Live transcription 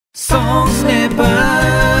SongsNepal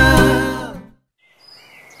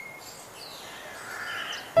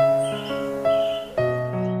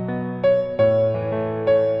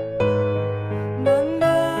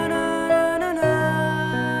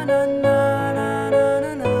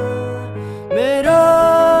मेरो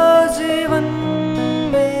जीवन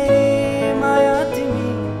मेरी माया तिमी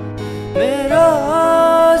मेरो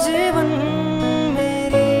जीवन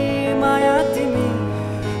मेरी माया तिमी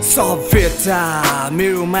सभ्यता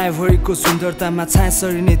मेरो मायाभरिको सुन्दरतामा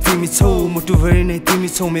छायासरी नै तिमी छौ मुटुभरि नै तिमी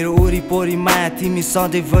छौ मेरो वरिपरि माया तिमी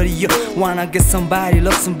सधैँभरि यो wanna get somebody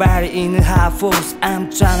love somebody in the high force I'm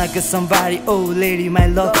tryna get somebody oh lady my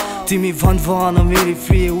love तिमी भन मेरी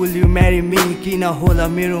प्रिय will you marry me किन होला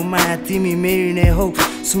मेरो माया तिमी मेरी नै हो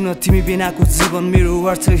सुन तिमी बिनाको जीवन मेरो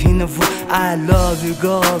अर्थहीन भयो I love you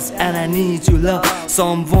girls and I need you love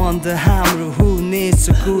someone the हाम्रो who needs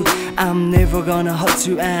so good I'm never gonna hurt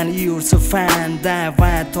you and you're so fine दायाँ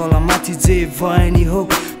बायाँ तल माथि जे भए नि हो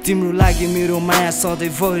तिम्रो लागि मेरो माया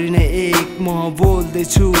सधैँभरि नै एक म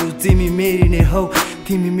बोल्दैछु तिमी मेरी नै हो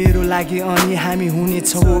तिमी मेरो लागि अनि हामी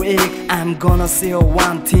हुनेछौ एक I'm gonna say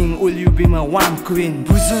one thing will you be my one queen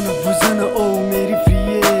बुझन ओ मेरी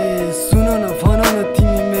प्रिय सुन न भन न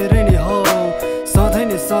तिमी मेरै नै हो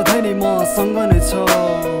सधैँ नै मसँग नै छ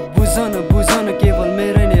बुझन केवल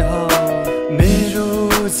मेरै नै हो मेरो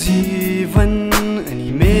जीवन अनि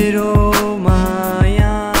मेरो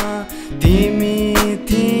माया तिमी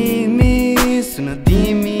सुन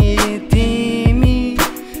तिमी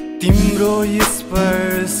तिम्रो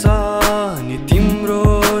स्पर्श अनि तिम्रो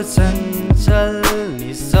चञ्चल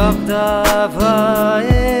निशब्द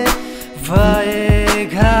भए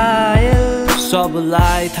घायल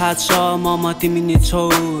सबलाई थाहा छ ममा तिमी नै छौ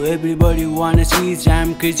एभ्रीबडी वान्ट चिज आइ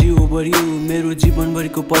एम क्रेजी ओभर यु मेरो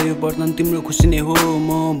जीवनभरिको परिवर्तन तिम्रो खुसी नै हो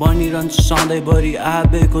म भनिरहन्छु सधैँभरि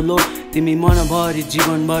आवेको लो तिमी मनभरि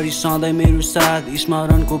जीवनभरि सधैँ मेरो साथ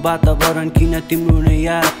स्मरणको वातावरण किन तिम्रो नै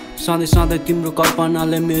याद सधैँ तिम्रो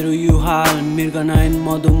कल्पनाले मेरो यो हाल मृगनयन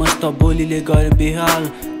मधुमस्त बोलीले गरे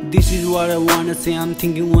बेहाल This is what I wanna say, I'm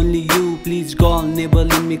thinking only you Please girl, never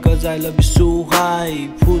leave me cause I love you so high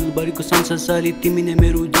फुलभरिको संसारसरी तिमी नै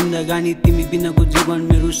मेरो जिन्दगानी तिमी बिनाको जीवन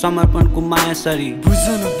मेरो समर्पणको माया सरी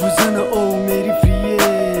बुझन ओ मेरी प्रिय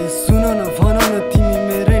सुन न भन न तिमी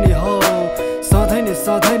मेरै नै हो सधैँ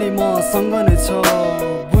नै मसँग नै छ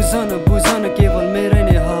बुझन केवल मेरै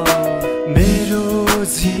नै हो मेरो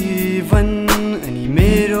जीवन अनि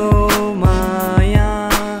मेरो माया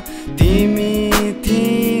तिमी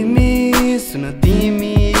सुन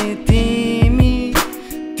तिमी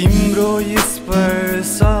तिम्रो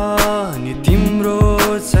स्पर्श अनि तिम्रो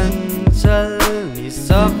चञ्चल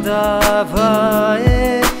निशब्द भए